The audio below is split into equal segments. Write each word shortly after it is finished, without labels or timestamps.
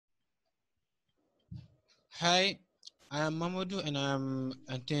Hi, I am Mamadou and I am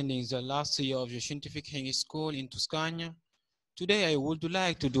attending the last year of the scientific English school in Tuscania. Today I would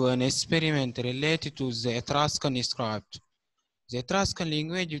like to do an experiment related to the Etruscan script. The Etruscan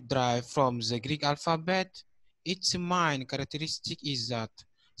language derived from the Greek alphabet. Its main characteristic is that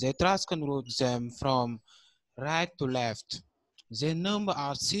the Etruscan wrote them from right to left. The numbers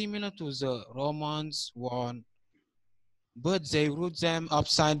are similar to the Romans one, but they wrote them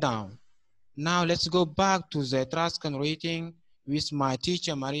upside down. Now let's go back to the Etruscan reading with my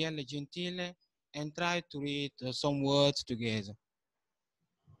teacher Mariella Gentile and try to read some words together.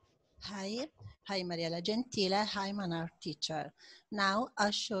 Hi Mariella Gentile, I'm an art teacher. Now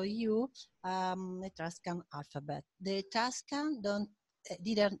I'll show you Etruscan alphabet. The Etruscan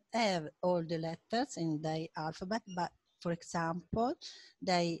didn't have all the letters in the alphabet, but for example,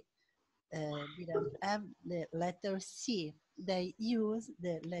 they didn't have the letter C. They use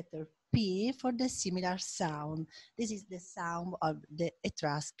the letter P for the similar sound. This is the sound of the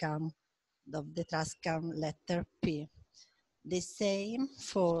Etruscan letter P. The same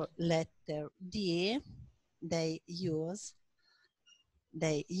for letter D. They use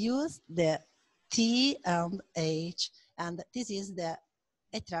the T and H, and this is the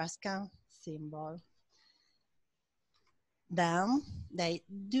Etruscan symbol. Then they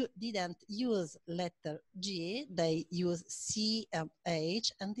didn't use letter G, they use C and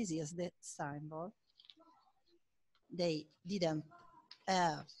H, and this is the symbol. They didn't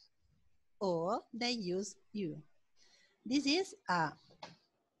have O, they use U. This is a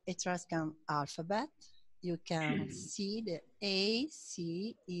Etruscan alphabet. You can see the A,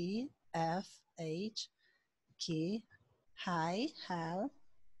 C, E, F, H, K, I, L,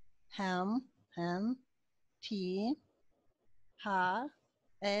 M, N, P, R,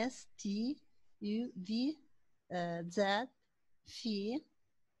 S, T, U, V, Z, F, T,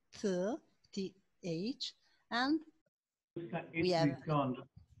 T, H, and we have,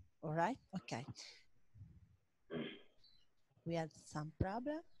 all right, okay. We had some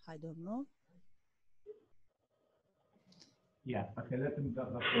problem, I don't know. Yeah, okay, let them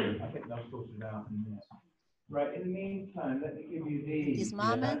go. I think they'll sort it out in a minute. Right, in the meantime, let me give you these. In this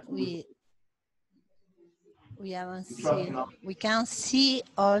moment, we haven't seen, we can't see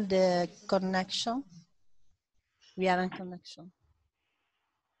all the connection. We haven't connection.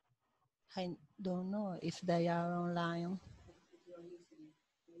 I don't know if they are online.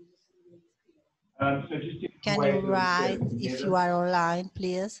 So just can you write if you are online,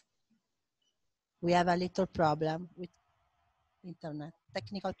 please? We have a little problem with internet,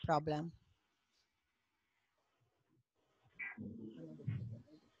 technical problem.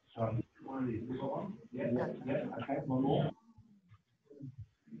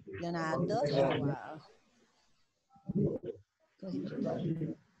 Leonardo,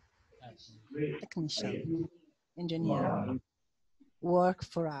 technician, engineer, work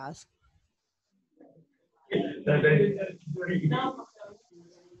for us.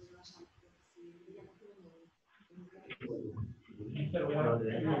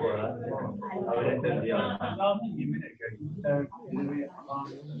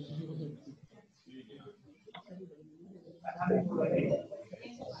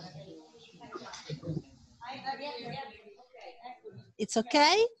 It's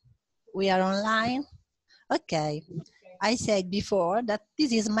okay? We are online? Okay. I said before that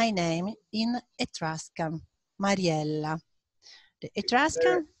this is my name in Etruscan, Mariella. The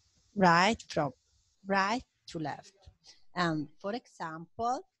Etruscan, right from right to left. And for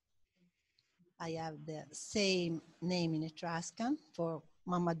example, I have the same name in Etruscan for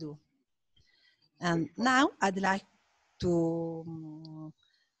Mamadou. And now I'd like to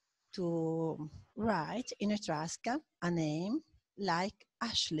write in Etruscan a name like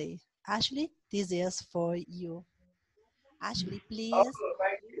Ashley. Ashley, this is for you. Ashley, please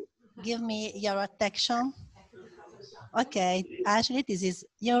give me your attention. Okay, Ashley, this is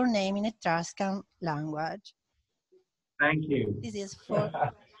your name in Etruscan language. Thank you. This is for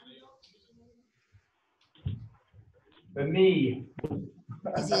me.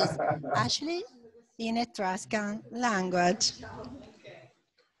 This is Ashley in Etruscan language.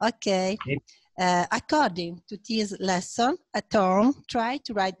 Okay. According to this lesson, at home, try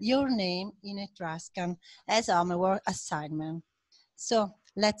to write your name in Etruscan as homework assignment. So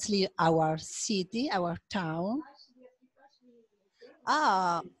let's leave our city, our town.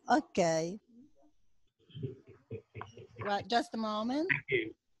 Ah, okay. Right, just a moment.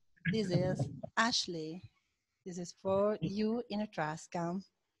 This is Ashley. This is for you in Etruscan.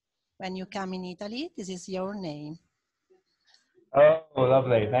 When you come in Italy, this is your name. Oh,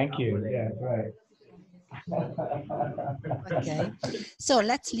 lovely. Thank you. Yeah, right. Okay, so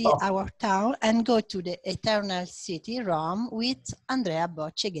let's leave our town and go to the eternal city, Rome, with Andrea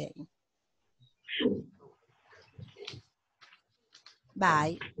Bocci again.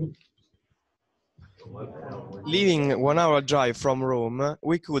 Bye. Leaving 1 hour drive from Rome,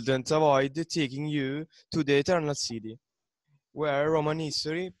 we couldn't avoid taking you to the Eternal City, where Roman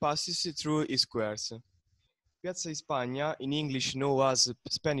history passes through its squares. Piazza di Spagna, in English known as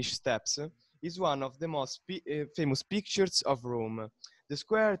Spanish Steps, is one of the most famous pictures of Rome. The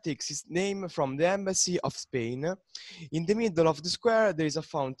square takes its name from the Embassy of Spain. In the middle of the square, there is a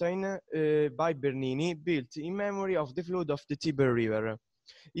fountain by Bernini, built in memory of the flood of the Tiber River.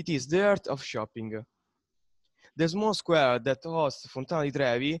 It is the heart of shopping. The small square that hosts Fontana di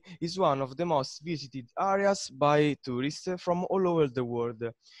Trevi is one of the most visited areas by tourists from all over the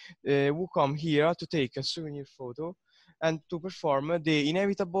world who come here to take a souvenir photo and to perform the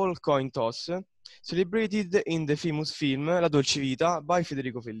inevitable coin toss celebrated in the famous film La Dolce Vita by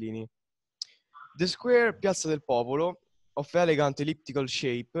Federico Fellini. The square Piazza del Popolo, of elegant elliptical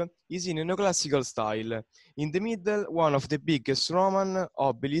shape, is in a neoclassical style. In the middle, one of the biggest Roman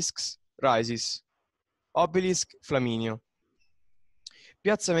obelisks rises. Obelisk Flaminio.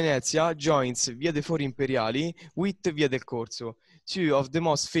 Piazza Venezia joins Via dei Fori Imperiali with Via del Corso, two of the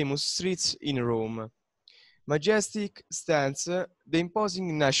most famous streets in Rome. Majestic stands the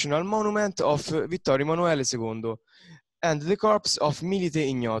imposing national monument of Vittorio Emanuele II and the corpse of Milite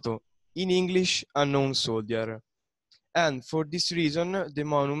Ignoto, in English unknown soldier. And for this reason, the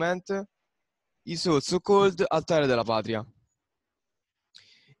monument is also called Altare della Patria.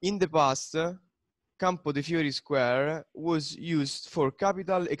 In the past, Campo de' Fiori Square was used for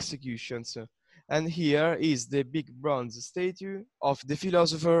capital executions, and here is the big bronze statue of the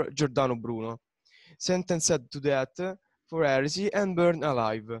philosopher Giordano Bruno, sentenced to death for heresy and burned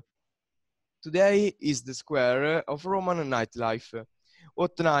alive. Today is the square of Roman nightlife.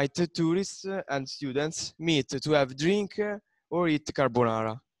 At night, tourists and students meet to have drink or eat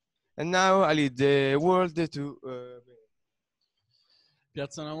carbonara. And now I leave the word to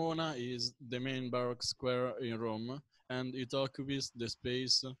Piazza Navona is the main Baroque square in Rome, and it occupies the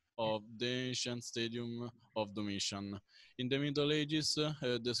space of the ancient stadium of Domitian. In the Middle Ages,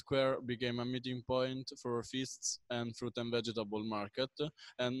 the square became a meeting point for feasts and fruit and vegetable market,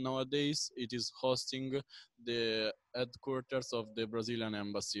 and nowadays it is hosting the headquarters of the Brazilian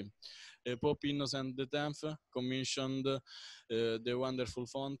embassy. Pope Innocent X commissioned the wonderful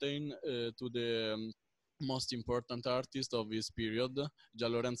fountain to the most important artist of his period,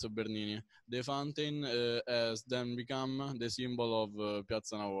 Gian Lorenzo Bernini. The fountain has then become the symbol of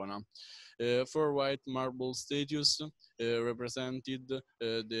Piazza Navona. Four white marble statues represented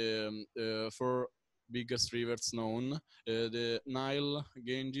the four biggest rivers known, the Nile,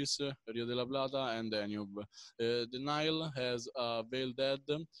 Ganges, Rio de la Plata, and Danube. The Nile has a veiled head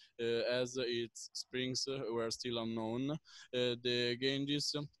as its springs were still unknown. The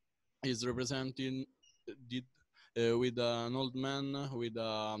Ganges is represented with an old man with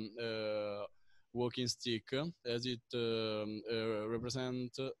a walking stick, as it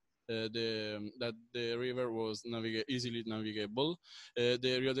represents that the river was easily navigable.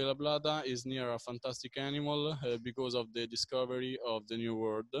 The Rio de la Plata is near a fantastic animal because of the discovery of the New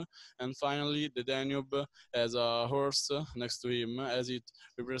World. And finally, the Danube has a horse next to him, as it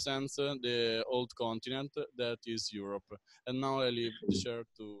represents the old continent that is Europe. And now I leave the chair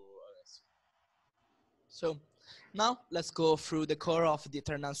to Alessio. So now let's go through the core of the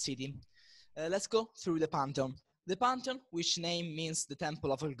Eternal City. Let's go through the Pantheon. The Pantheon, which name means the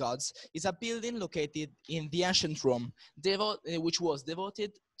Temple of All Gods, is a building located in the ancient Rome, which was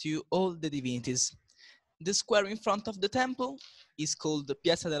devoted to all the divinities. The square in front of the temple is called the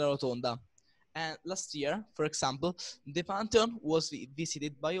Piazza della Rotonda. And last year, for example, the Pantheon was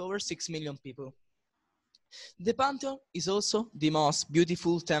visited by over 6 million people. The Pantheon is also the most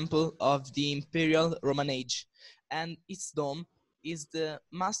beautiful temple of the Imperial Roman age, and its dome is the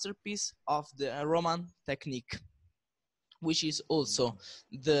masterpiece of the Roman technique, which is also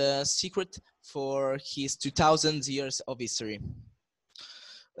the secret for his 2000 years of history.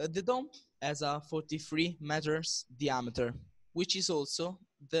 The dome has a 43 meters diameter, which is also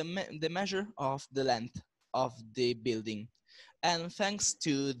the measure of the length of the building. And thanks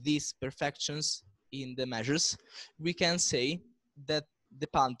to these perfections in the measures, we can say that the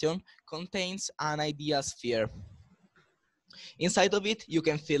Pantheon contains an ideal sphere. Inside of it, you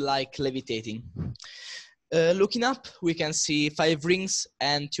can feel like levitating. Looking up, we can see 5 rings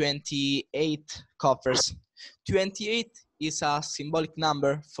and 28 coffers. 28 is a symbolic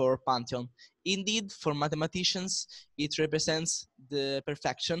number for Pantheon. Indeed, for mathematicians, it represents the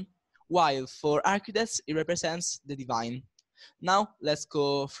perfection, while for architects it represents the divine. Now let's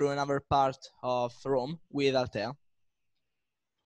go through another part of Rome with Altea.